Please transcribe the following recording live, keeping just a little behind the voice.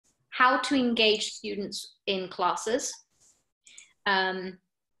how to engage students in classes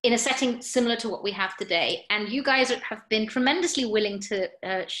in a setting similar to what we have today. And you guys have been tremendously willing to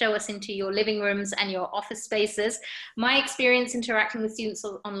show us into your living rooms and your office spaces. My experience interacting with students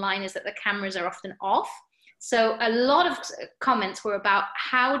online is that the cameras are often off. So a lot of comments were about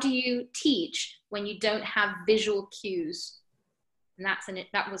how do you teach when you don't have visual cues? And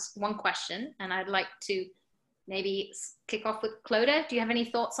that was one question. And I'd like to maybe kick off with Clodagh. Do you have any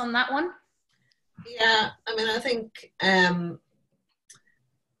thoughts on that one? Yeah, I mean, I think,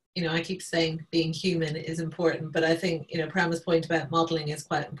 you know, I keep saying being human is important, but I think, you know, Prama's point about modeling is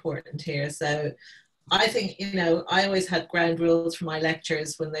quite important here. So I think, you know, I always had ground rules for my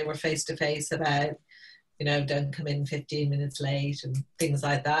lectures when they were face-to-face about, you know, don't come in 15 minutes late and things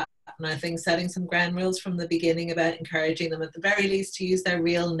like that. And I think setting some ground rules from the beginning about encouraging them at the very least to use their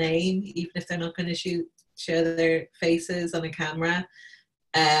real name, even if they're not going to show their faces on a camera.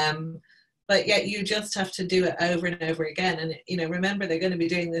 But yet you just have to do it over and over again. And, you know, remember, they're going to be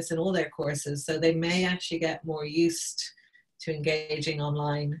doing this in all their courses, so they may actually get more used to engaging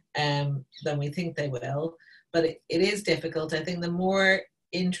online than we think they will. But it is difficult. I think the more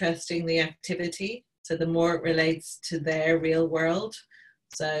interesting the activity, so the more it relates to their real world.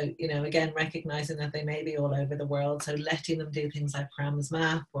 So, you know, again, recognizing that they may be all over the world. So letting them do things like Prama's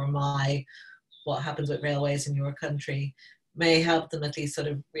map or what happens with railways in your country may help them at least sort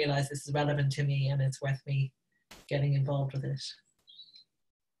of realize this is relevant to me and it's worth me getting involved with it.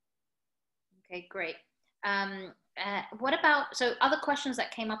 Okay, great. What about, so other questions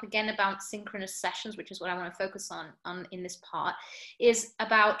that came up again about synchronous sessions, which is what I want to focus on in this part, is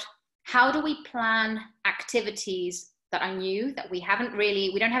about how do we plan activities that are new, that we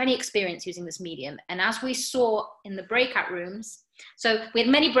don't have any experience using this medium. And as we saw in the breakout rooms, so we had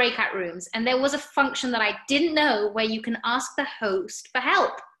many breakout rooms, and there was a function that I didn't know where you can ask the host for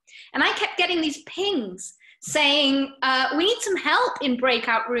help. And I kept getting these pings saying, we need some help in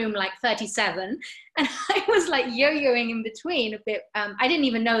breakout room like 37. And I was like yo-yoing in between a bit. I didn't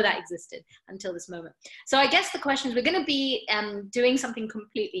even know that existed until this moment. So I guess the question is, we're going to be doing something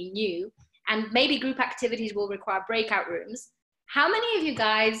completely new, and maybe group activities will require breakout rooms. How many of you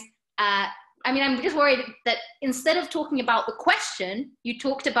guys, I mean, I'm just worried that instead of talking about the question, you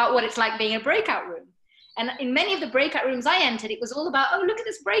talked about what it's like being in a breakout room. And in many of the breakout rooms I entered, it was all about, oh, look at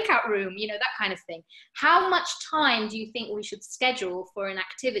this breakout room, you know, that kind of thing. How much time do you think we should schedule for an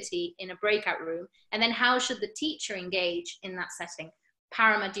activity in a breakout room? And then how should the teacher engage in that setting?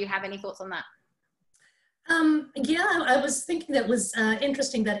 Parama, do you have any thoughts on that? Yeah, I was thinking that was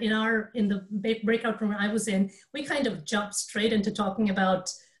interesting that in the breakout room I was in, we kind of jumped straight into talking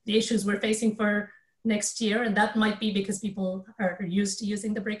about the issues we're facing for next year. And that might be because people are used to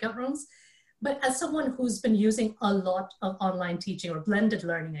using the breakout rooms. But as someone who's been using a lot of online teaching, or blended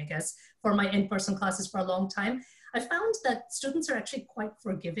learning, I guess, for my in-person classes for a long time, I found that students are actually quite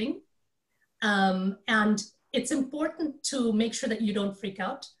forgiving. And it's important to make sure that you don't freak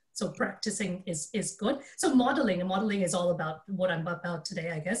out. So practicing is good. So modeling is all about what I'm about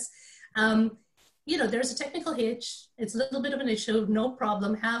today, I guess. You know, there's a technical hitch. It's a little bit of an issue, no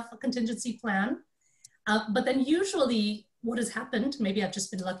problem, have a contingency plan. But then usually what has happened, maybe I've just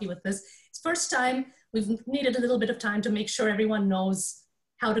been lucky with this, it's first time we've needed a little bit of time to make sure everyone knows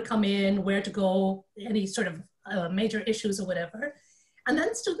how to come in, where to go, any sort of major issues or whatever. And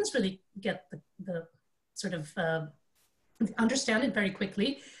then students really get the sort of understand it very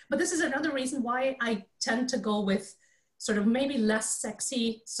quickly. But this is another reason why I tend to go with sort of maybe less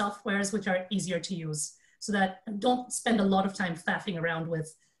sexy softwares which are easier to use, so that I don't spend a lot of time faffing around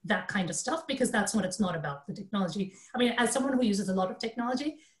with that kind of stuff, because that's what it's not about, the technology. I mean, as someone who uses a lot of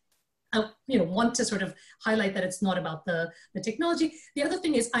technology, I want to sort of highlight that it's not about the technology. The other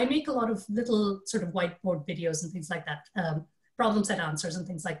thing is I make a lot of little sort of whiteboard videos and things like that, problem set answers and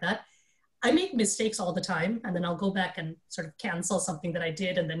things like that. I make mistakes all the time, and then I'll go back and sort of cancel something that I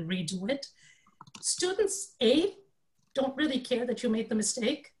did and then redo it. Students, don't really care that you made the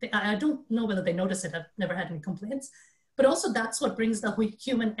mistake. I don't know whether they notice it. I've never had any complaints. But also that's what brings the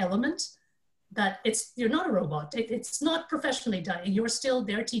human element, that you're not a robot. It's not professionally done. You're still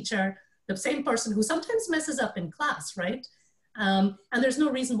their teacher, the same person who sometimes messes up in class, right? And there's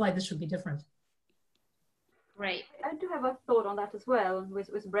no reason why this should be different. Right. I do have a thought on that as well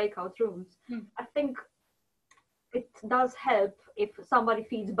with breakout rooms. I think it does help if somebody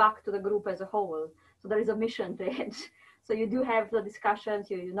feeds back to the group as a whole. So there is a mission to it. So you do have the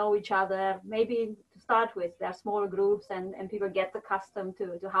discussions, you know each other. Maybe to start with, there are smaller groups and people get accustomed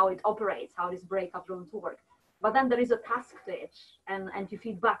to how it operates, how these breakout rooms work. But then there is a task to it, and you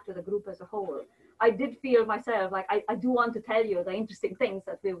feed back to the group as a whole. I did feel myself like I do want to tell you the interesting things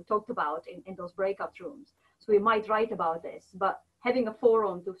that we've talked about in those breakout rooms. So we might write about this, but having a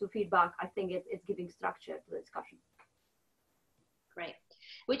forum to feedback, I think it's giving structure to the discussion. Great.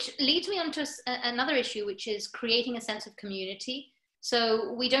 Which leads me on to another issue, which is creating a sense of community.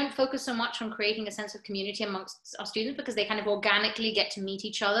 So we don't focus so much on creating a sense of community amongst our students because they kind of organically get to meet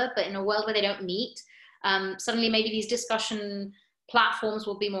each other, but in a world where they don't meet, suddenly maybe these discussion platforms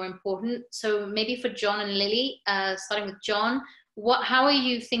will be more important. So maybe for John and Lily, starting with John, how are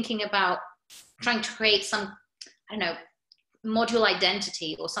you thinking about trying to create some, I don't know, module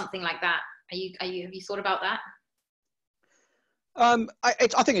identity or something like that? Have you thought about that?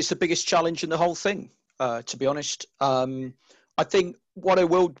 I think it's the biggest challenge in the whole thing, to be honest. I think what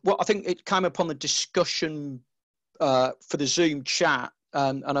I think it came upon the discussion for the Zoom chat,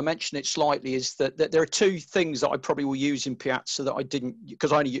 and I mentioned it slightly, is that there are two things that I probably will use in Piazza that I didn't,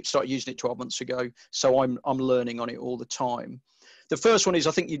 because I only started using it 12 months ago, so I'm learning on it all the time. The first one is,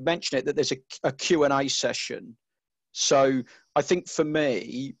 I think you'd mentioned it, that there's a Q&A session. So I think for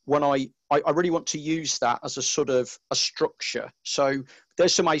me, when I really want to use that as a sort of a structure. So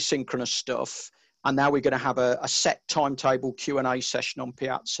there's some asynchronous stuff, and now we're going to have a set timetable Q&A session on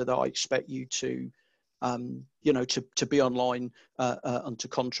Piazza that I expect you to, you know, to be online and to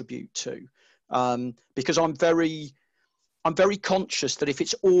contribute to, because I'm very conscious that if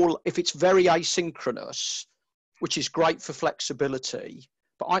it's very asynchronous, which is great for flexibility.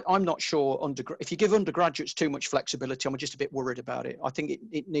 But I'm not sure if you give undergraduates too much flexibility, I'm just a bit worried about it. I think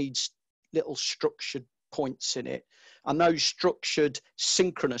it needs little structured points in it. And those structured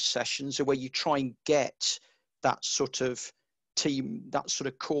synchronous sessions are where you try and get that sort of team, that sort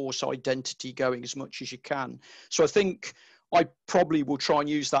of course identity going as much as you can. So I think I probably will try and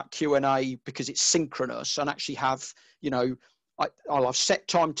use that Q&A because it's synchronous, and actually have, you know, I'll have set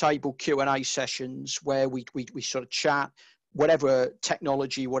timetable Q&A sessions where we sort of chat, whatever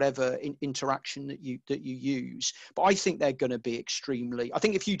technology, whatever interaction that you use. But I think they're going to be extremely, I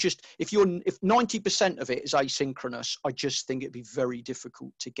think if 90% of it is asynchronous, I just think it'd be very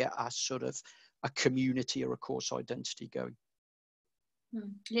difficult to get a sort of a community or a course identity going.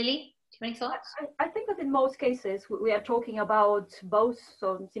 Lily, do you have any thoughts? I think that in most cases we are talking about both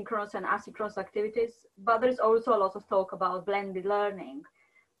synchronous and asynchronous activities, but there's also a lot of talk about blended learning.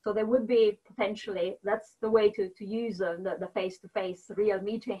 So there would be potentially, that's the way to use the face-to-face real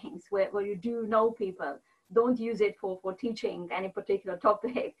meetings where you do know people. Don't use it for teaching any particular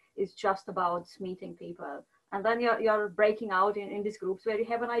topic. It's just about meeting people. And then you're breaking out in these groups where you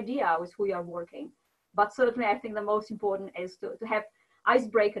have an idea with who you're working. But certainly I think the most important is to have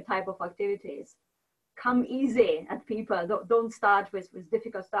icebreaker type of activities. Come easy at people. Don't start with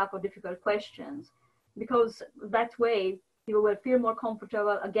difficult stuff or difficult questions, because that way people will feel more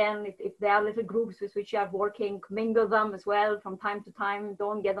comfortable. Again, if there are little groups with which you are working, mingle them as well from time to time.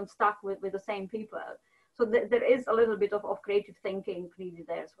 Don't get them stuck with the same people. So there is a little bit of creative thinking needed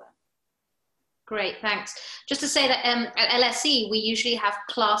there as well. Great, thanks. Just to say that at LSE, we usually have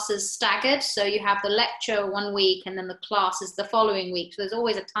classes staggered. So you have the lecture one week and then the class is the following week. So there's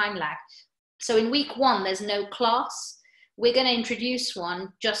always a time lag. So in week one, there's no class. We're going to introduce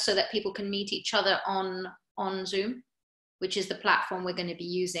one just so that people can meet each other on Zoom, which is the platform we're going to be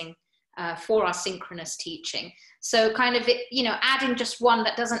using for our synchronous teaching. So kind of, you know, adding just one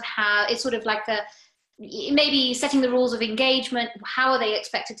that doesn't have, it's sort of like maybe setting the rules of engagement. How are they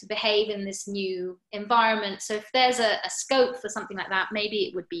expected to behave in this new environment? So if there's a scope for something like that, maybe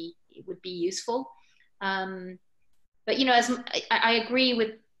it would be useful. But, you know, as I agree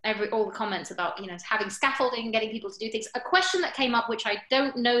with all the comments about, you know, having scaffolding and getting people to do things. A question that came up, which I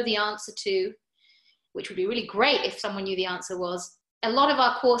don't know the answer to, which would be really great if someone knew the answer, was a lot of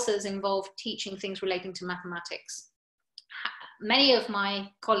our courses involve teaching things relating to mathematics. Many of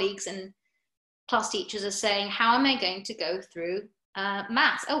my colleagues and class teachers are saying, how am I going to go through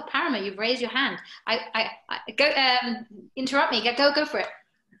maths? Oh, Parama, you've raised your hand. Interrupt me, go for it.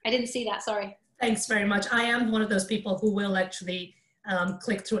 I didn't see that, sorry. Thanks very much. I am one of those people who will actually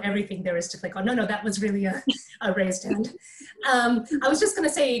click through everything there is to click on. No, that was really a raised hand. I was just going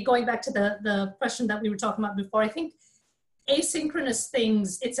to say, going back to the question that we were talking about before, I think asynchronous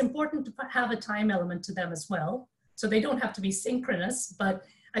things, it's important to have a time element to them as well. So they don't have to be synchronous, but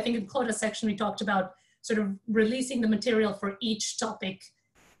I think in Claudia's section, we talked about sort of releasing the material for each topic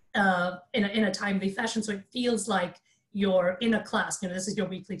in a timely fashion. So it feels like you're in a class, you know, this is your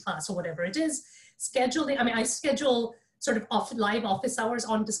weekly class or whatever it is. Scheduling, I mean, I schedule sort of live office hours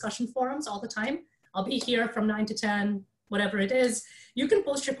on discussion forums all the time. I'll be here from 9 to 10, whatever it is. You can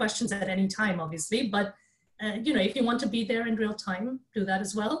post your questions at any time, obviously, but you know, if you want to be there in real time, do that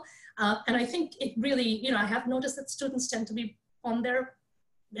as well. And I think it really, I have noticed that students tend to be on there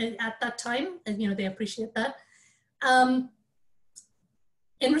at that time, and they appreciate that.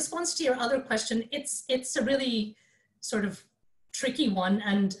 In response to your other question, it's a really sort of tricky one,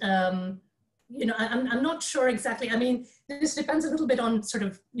 and I'm not sure exactly. I mean, this depends a little bit on sort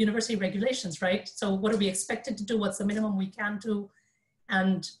of university regulations, right? So what are we expected to do? What's the minimum we can do?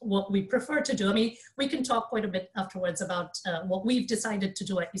 And what we prefer to do. I mean, we can talk quite a bit afterwards about what we've decided to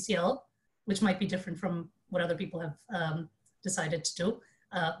do at UCL, which might be different from what other people have decided to do.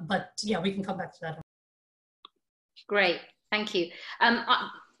 But yeah, we can come back to that. Great, thank you.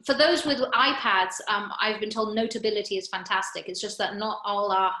 For those with iPads, I've been told Notability is fantastic. It's just that not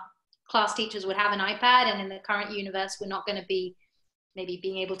all our class teachers would have an iPad, and in the current universe, we're not going to be maybe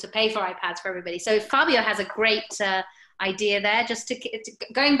being able to pay for iPads for everybody. So Fabio has a great idea there, just to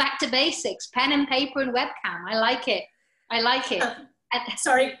going back to basics, pen and paper and webcam. I like it. I like it.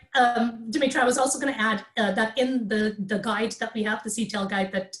 Sorry, Dimitri, I was also going to add that in the guide that we have, the CTEL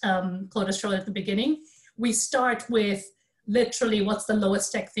guide that Claudia showed at the beginning, we start with literally what's the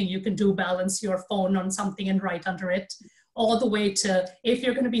lowest tech thing you can do, balance your phone on something and write under it, all the way to, if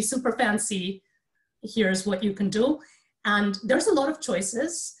you're going to be super fancy, here's what you can do. And there's a lot of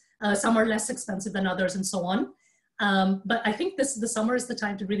choices. Some are less expensive than others and so on. But I think the summer is the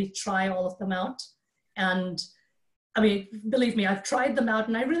time to really try all of them out. And I mean, believe me, I've tried them out,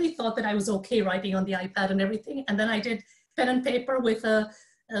 and I really thought that I was okay writing on the iPad and everything. And then I did pen and paper with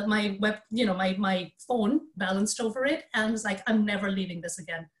my my phone balanced over it, and I was like, I'm never leaving this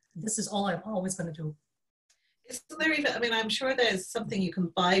again. This is all I'm always going to do. Isn't there even, I mean, I'm sure there's something you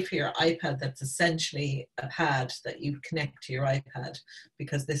can buy for your iPad that's essentially a pad that you connect to your iPad,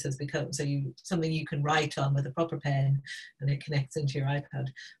 because this has become something you can write on with a proper pen and it connects into your iPad.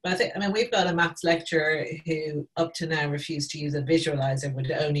 But I mean, we've got a maths lecturer who up to now refused to use a visualizer,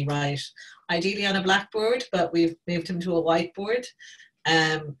 would only write ideally on a blackboard, but we've moved him to a whiteboard.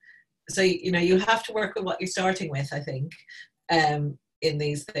 So, you have to work with what you're starting with, I think. In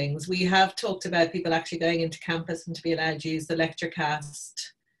these things, we have talked about people actually going into campus and to be allowed to use the lecture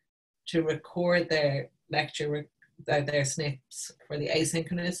cast to record their lecture, their snips for the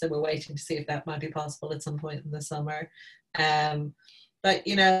asynchronous. So we're waiting to see if that might be possible at some point in the summer. But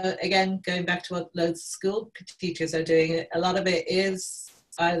again, going back to what loads of school teachers are doing, a lot of it is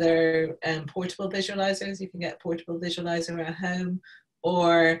either portable visualizers. You can get a portable visualizer at home,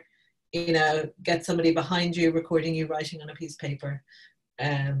 or get somebody behind you recording you writing on a piece of paper.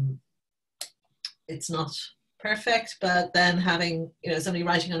 It's not perfect, but then having somebody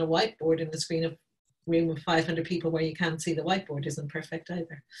writing on a whiteboard in the screen of room of 500 people where you can't see the whiteboard isn't perfect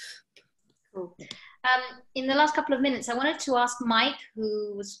either. Cool. In the last couple of minutes, I wanted to ask Mike,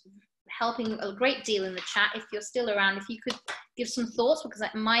 who was helping a great deal in the chat, if you're still around, if you could give some thoughts, because I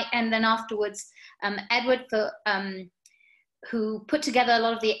might, and then afterwards, Edward, who put together a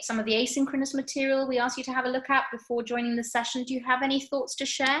lot of some of the asynchronous material we asked you to have a look at before joining the session. Do you have any thoughts to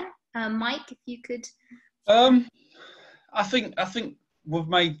share, Mike? If you could. I think we've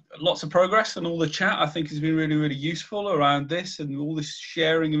made lots of progress, and all the chat I think has been really, really useful around this, and all this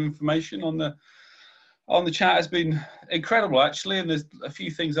sharing of information on the chat has been incredible, actually. And there's a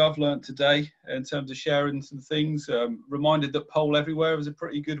few things I've learned today in terms of sharing some things. Reminded that Poll Everywhere is a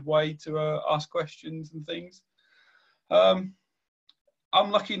pretty good way to ask questions and things. I'm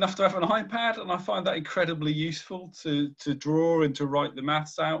lucky enough to have an iPad, and I find that incredibly useful to draw and to write the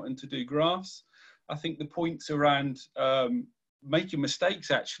maths out and to do graphs. I think the points around making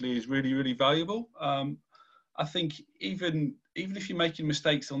mistakes actually is really, really valuable. I think even if you're making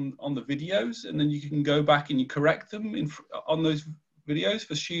mistakes on the videos, and then you can go back and you correct them on those videos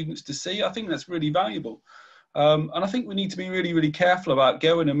for students to see, I think that's really valuable. And I think we need to be really, really careful about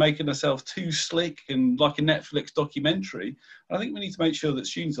going and making ourselves too slick and like a Netflix documentary. I think we need to make sure that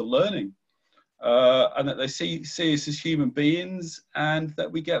students are learning and that they see us as human beings, and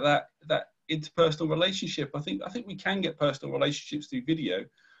that we get that interpersonal relationship. I think we can get personal relationships through video,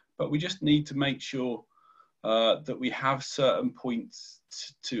 but we just need to make sure that we have certain points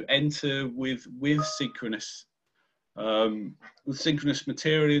to enter with synchronous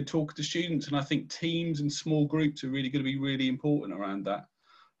material and talk to students. And I think teams and small groups are really going to be really important around that.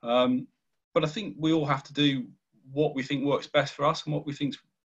 But I think we all have to do what we think works best for us and what we think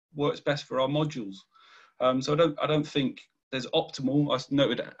works best for our modules. So I don't think there's optimal. I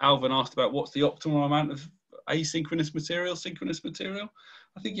noted Alvin asked about what's the optimal amount of asynchronous material, synchronous material.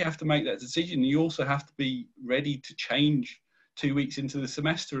 I think you have to make that decision. You also have to be ready to change 2 weeks into the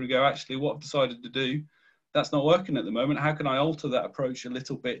semester and go, actually, what I've decided to do, that's not working at the moment. How can I alter that approach a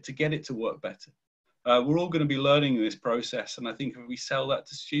little bit to get it to work better? We're all going to be learning in this process, and I think if we sell that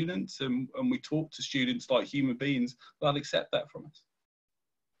to students and we talk to students like human beings, they'll accept that from us.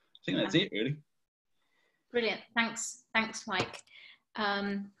 I think that's it, really. Brilliant. Thanks, Mike.